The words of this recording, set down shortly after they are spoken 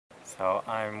So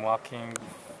I'm walking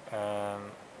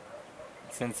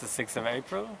since the 6th of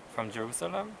April from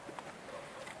Jerusalem.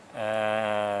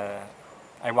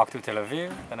 I walked to Tel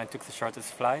Aviv, then I took the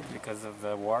shortest flight because of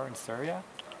the war in Syria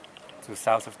to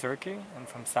south of Turkey, and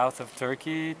from south of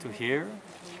Turkey to here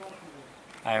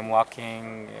I am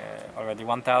walking already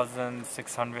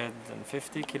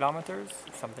 1,650 kilometers,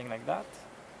 something like that.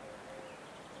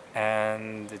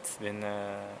 And it's been,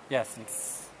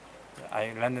 since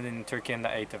I landed in Turkey on the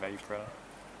 8th of April.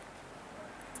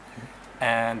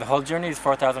 And the whole journey is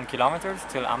 4,000 kilometers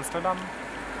till Amsterdam.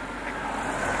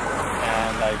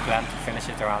 And I plan to finish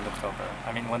it around October.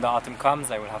 I mean, when the autumn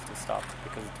comes, I will have to stop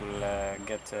because it will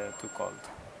get too cold.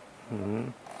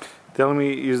 Mm-hmm. Tell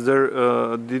me,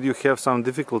 did you have some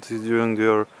difficulties during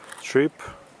your trip?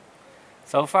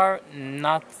 So far,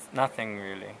 nothing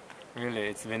really. Really,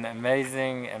 it's been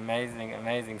amazing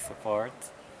support.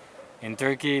 In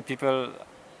Turkey, people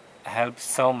helped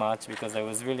so much because I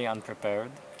was really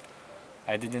unprepared.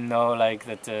 I didn't know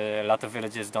that a lot of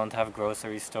villages don't have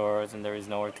grocery stores and there is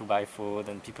nowhere to buy food,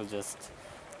 and people just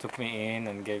took me in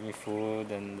and gave me food,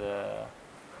 and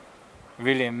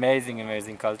really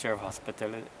amazing culture of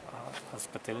hospitality.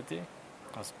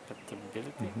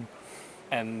 Mm-hmm.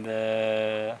 And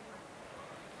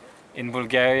in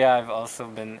Bulgaria, I've also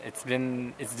been. It's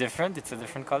different. It's a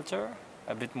different culture,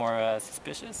 a bit more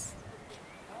suspicious.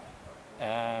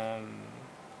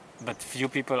 But few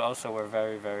people also were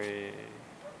very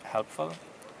helpful.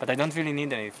 But I don't really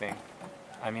need anything.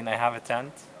 I mean, I have a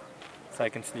tent, so I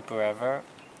can sleep wherever.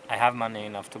 I have money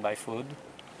enough to buy food,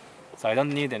 so I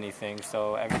don't need anything.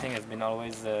 So everything has been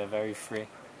always very free.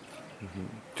 Mm-hmm.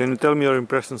 Can you tell me your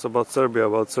impressions about Serbia,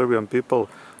 about Serbian people,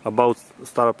 about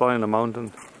Stara in the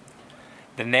mountain?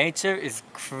 The nature is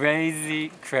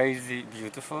crazy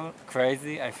beautiful,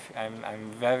 crazy.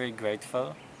 I'm very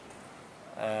grateful.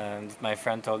 And my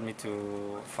friend told me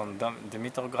from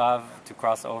Dimitrov to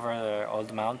cross over the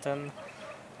old mountain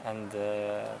and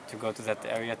to go to that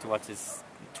area to watch this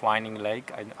twining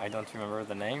lake. I don't remember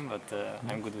the name, but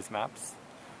I'm good with maps.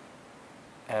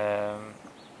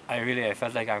 I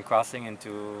felt like I'm crossing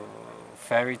into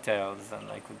fairy tales, and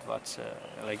I could watch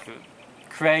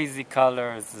crazy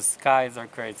colors. The skies are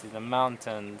crazy, the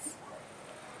mountains.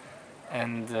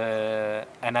 And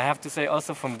I have to say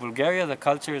also from Bulgaria, the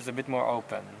culture is a bit more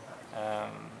open.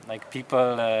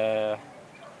 People,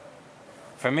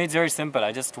 for me it's very simple.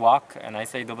 I just walk and I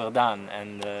say Dober dan.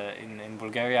 And in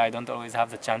Bulgaria I don't always have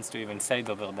the chance to even say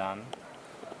Dober dan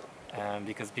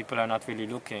because people are not really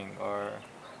looking.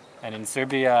 And in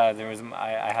Serbia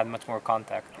I had much more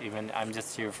contact. Even I'm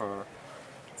just here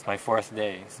it's my 4th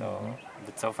day. So,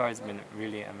 but so far it's been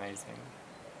really amazing.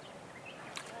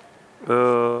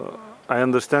 I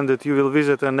understand that you will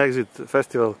visit an exit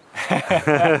festival.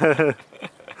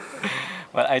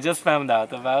 Well, I just found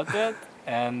out about it,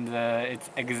 and it's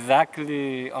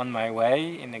exactly on my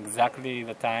way, in exactly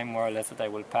the time more or less that I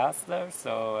will pass there,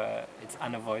 so it's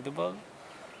unavoidable.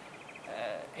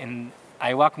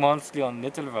 I walk mostly on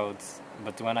little roads,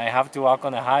 but when I have to walk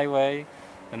on a highway,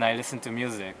 then I listen to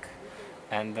music.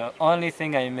 And the only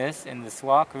thing I miss in this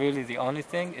walk, really the only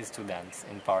thing, is to dance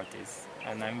in parties.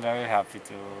 And I'm very happy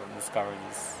to discover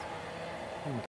this.